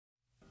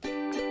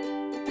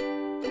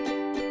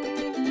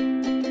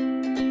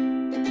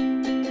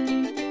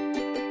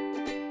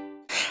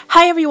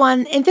Hi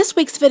everyone, in this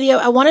week's video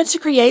I wanted to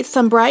create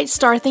some bright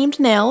star themed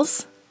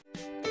nails.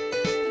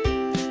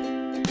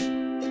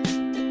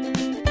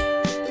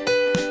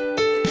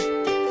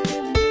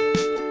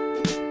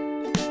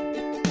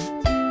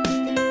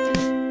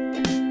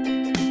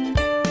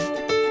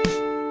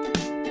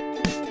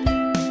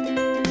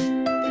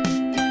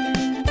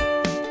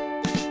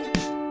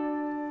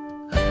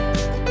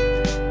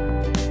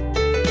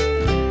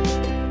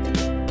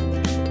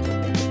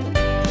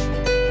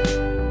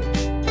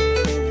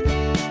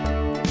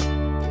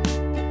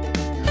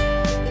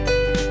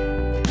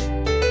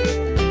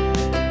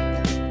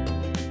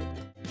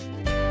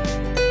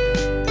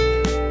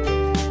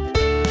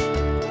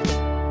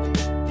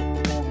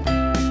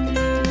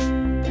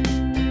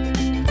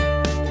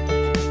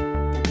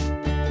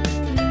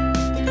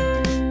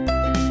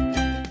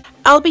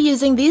 I'll be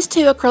using these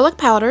two acrylic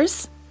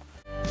powders.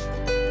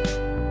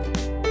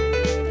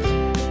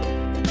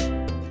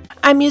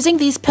 I'm using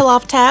these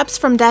peel-off tabs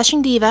from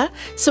Diva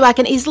so I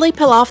can easily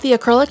peel off the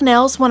acrylic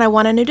nails when I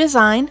want a new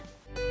design.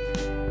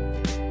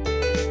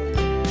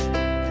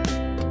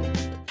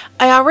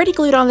 I already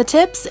glued on the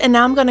tips and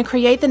now I'm going to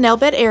create the nail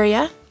bed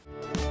area.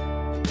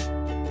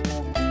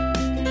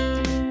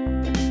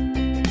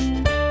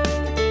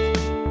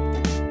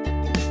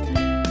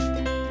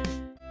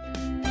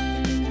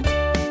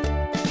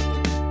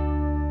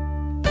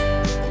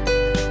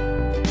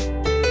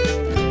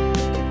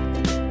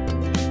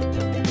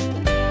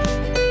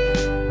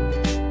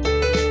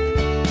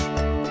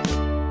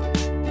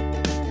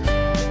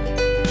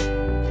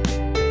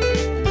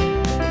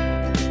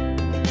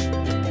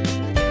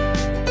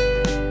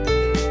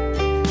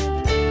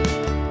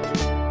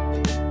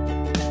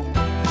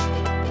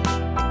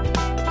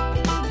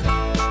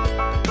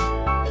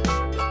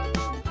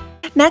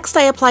 Next,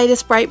 I apply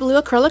this bright blue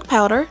acrylic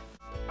powder.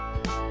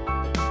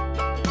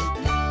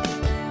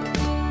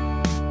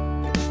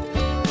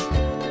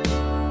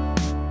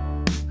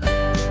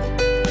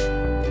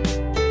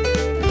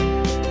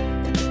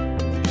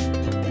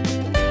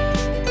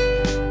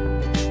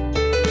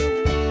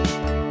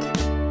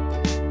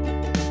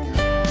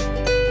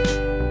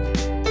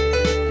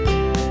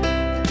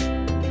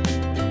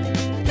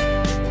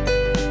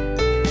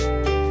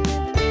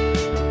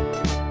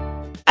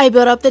 I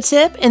build up the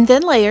tip in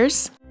thin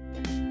layers.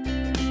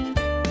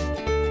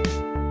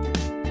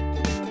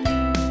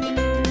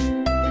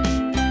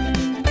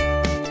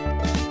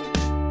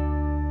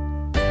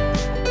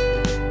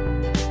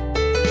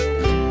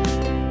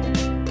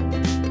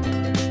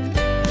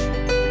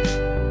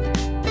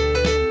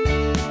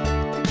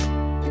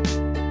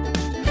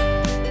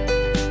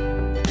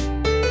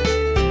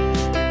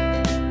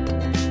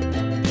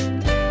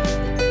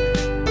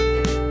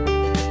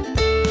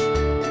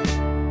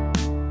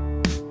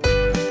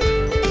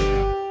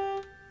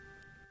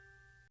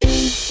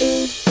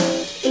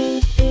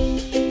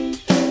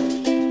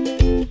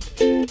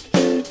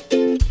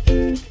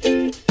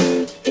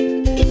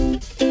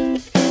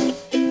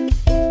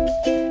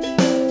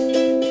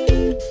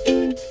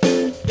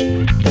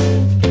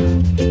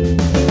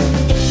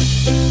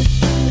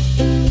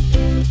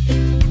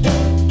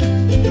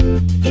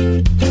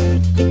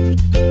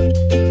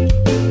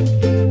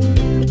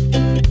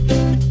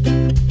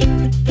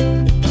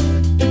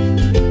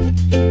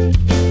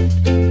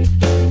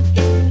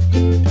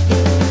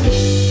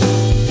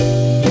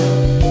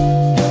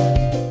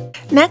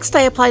 Next,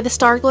 I apply the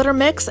star glitter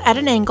mix at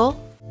an angle.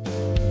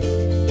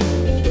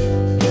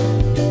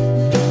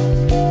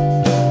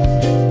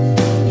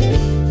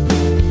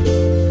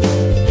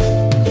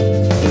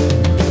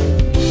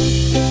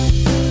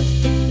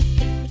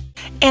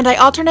 And I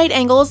alternate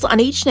angles on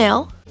each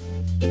nail.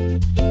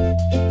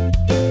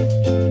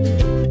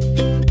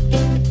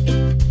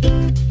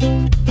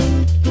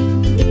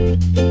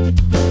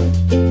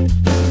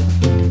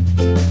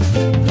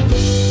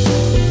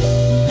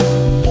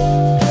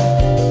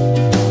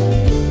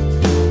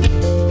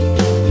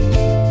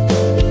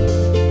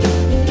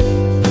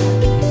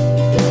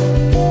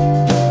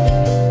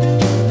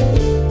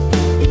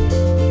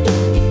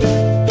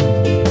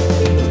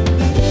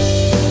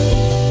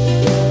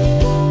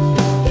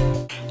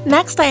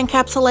 Next, I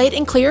encapsulate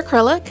in clear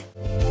acrylic.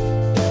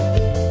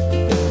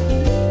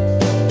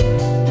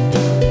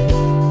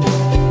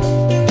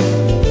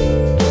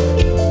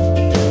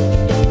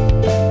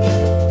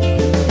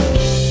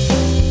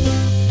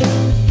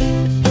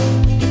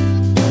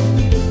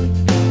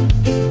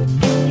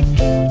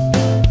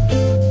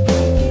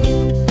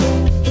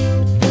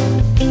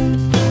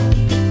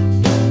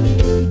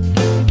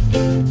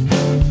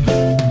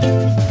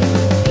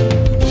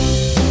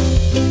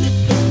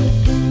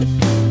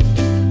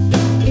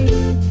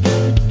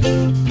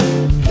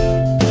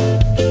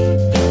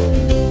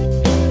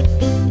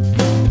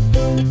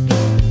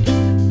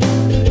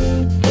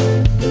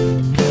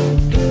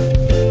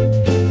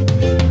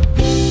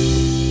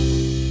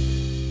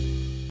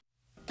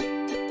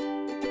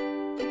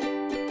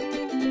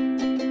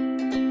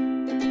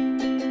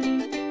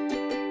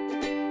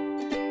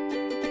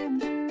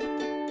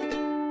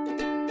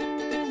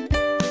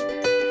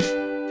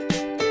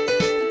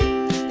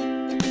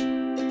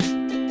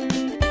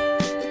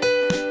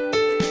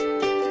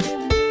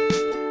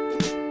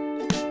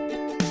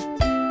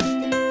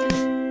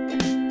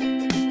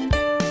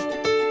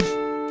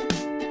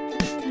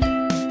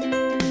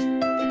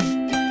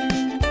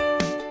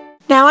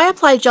 Now I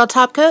apply gel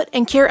top coat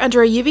and cure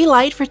under a UV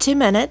light for 2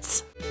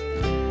 minutes.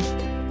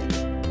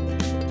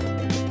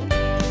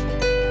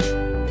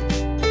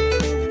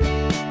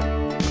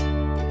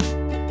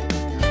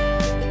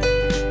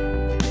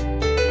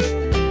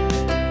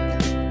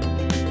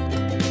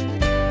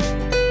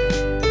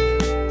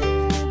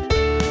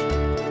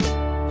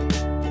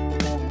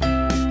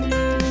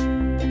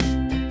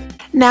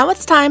 Now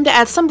it's time to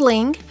add some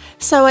bling,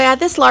 so I add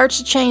this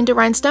large chain to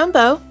Rhinestone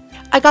Bow.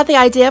 I got the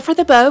idea for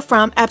the bow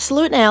from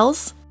Acrylic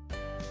Nails.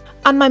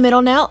 On my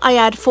middle nail, I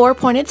add 4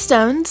 pointed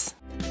stones.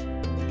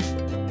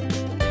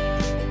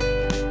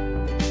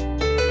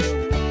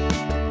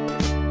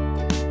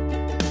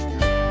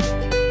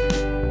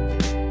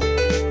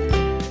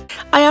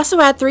 I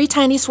also add 3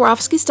 tiny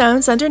Swarovski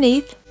stones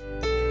underneath.